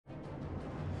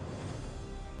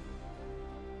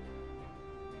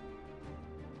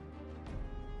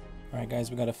Alright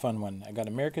guys, we got a fun one. I got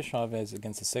America Chavez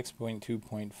against a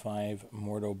 6.2.5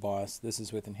 Mordo boss. This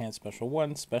is with Enhanced Special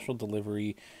 1, Special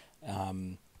Delivery,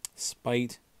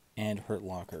 Spite, and Hurt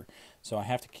Locker. So I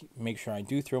have to make sure I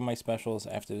do throw my specials.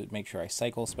 I have to make sure I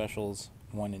cycle specials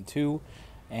 1 and 2.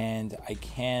 And I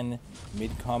can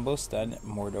mid-combo stun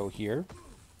Mordo here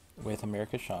with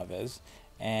America Chavez.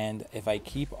 And if I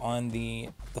keep on the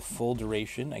full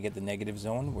duration, I get the negative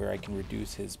zone where I can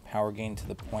reduce his power gain to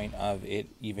the point of it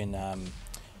even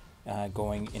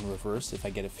going in reverse if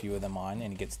I get a few of them on,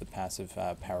 and he gets the passive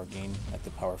power gain at the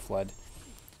power flood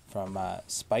from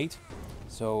Spite.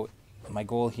 So my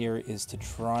goal here is to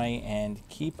try and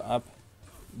keep up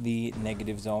the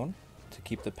negative zone to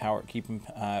keep him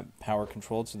power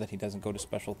controlled so that he doesn't go to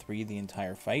special 3 the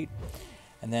entire fight.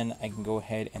 And then I can go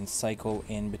ahead and cycle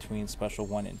in between special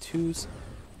 1 and 2s,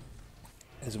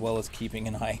 as well as keeping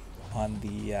an eye on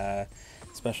the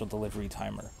special delivery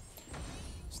timer.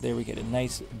 So there we get a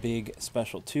nice big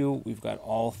special 2. We've got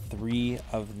all 3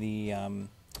 of the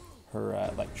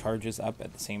her charges up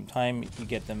at the same time. You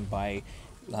get them by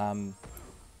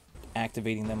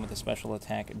activating them with a special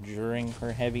attack during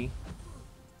her heavy.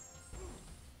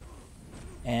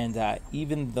 And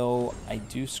even though I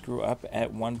do screw up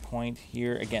at one point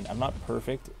here, again, I'm not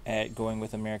perfect at going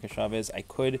with America Chavez. I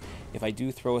could, if I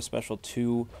do throw a special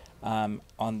 2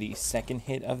 on the second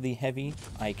hit of the heavy,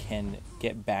 I can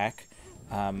get back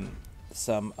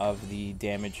some of the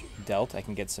damage dealt. I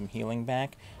can get some healing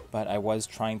back, but I was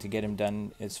trying to get him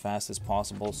done as fast as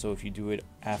possible. So if you do it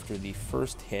after the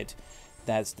first hit,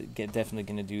 that's definitely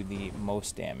going to do the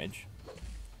most damage.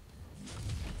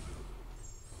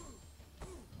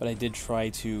 But I did try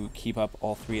to keep up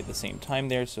all 3 at the same time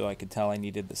there, so I could tell I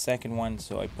needed the second one,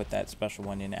 so I put that special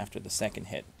one in after the second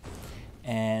hit.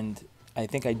 And I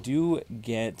think I do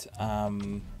get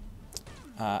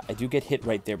hit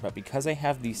right there, but because I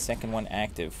have the second one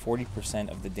active, 40%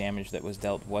 of the damage that was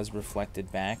dealt was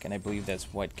reflected back, and I believe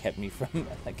that's what kept me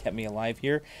kept me alive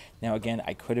here. Now again,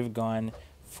 I could have gone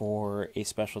for a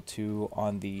special 2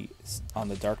 on the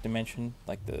dark dimension,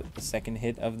 like the second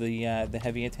hit of the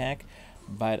heavy attack.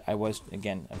 But I'm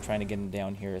trying to get him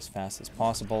down here as fast as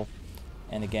possible.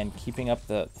 And again, keeping up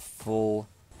the full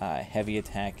heavy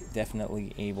attack,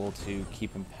 definitely able to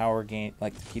keep him power gain,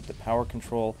 to keep the power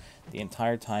control the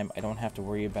entire time. I don't have to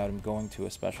worry about him going to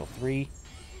a special 3.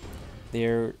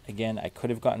 There, again, I could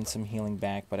have gotten some healing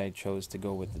back, but I chose to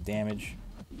go with the damage.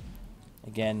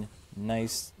 Again,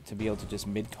 nice to be able to just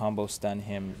mid-combo stun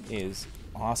him is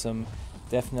awesome.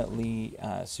 Definitely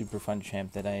super fun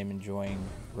champ that I am enjoying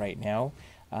right now.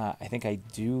 I think I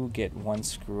do get one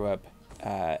screw up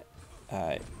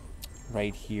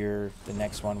right here, the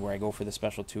next one where I go for the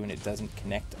special 2 and it doesn't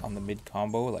connect on the mid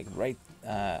combo,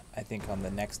 I think on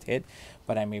the next hit,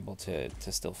 but I'm able to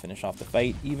still finish off the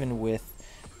fight. Even with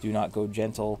Do Not Go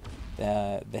Gentle,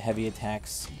 the heavy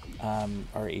attacks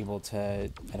are able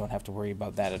to, I don't have to worry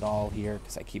about that at all here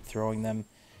because I keep throwing them.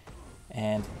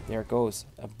 And there it goes,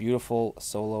 a beautiful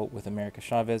solo with America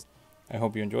Chavez. I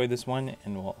hope you enjoyed this one,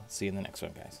 and we'll see you in the next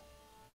one, guys.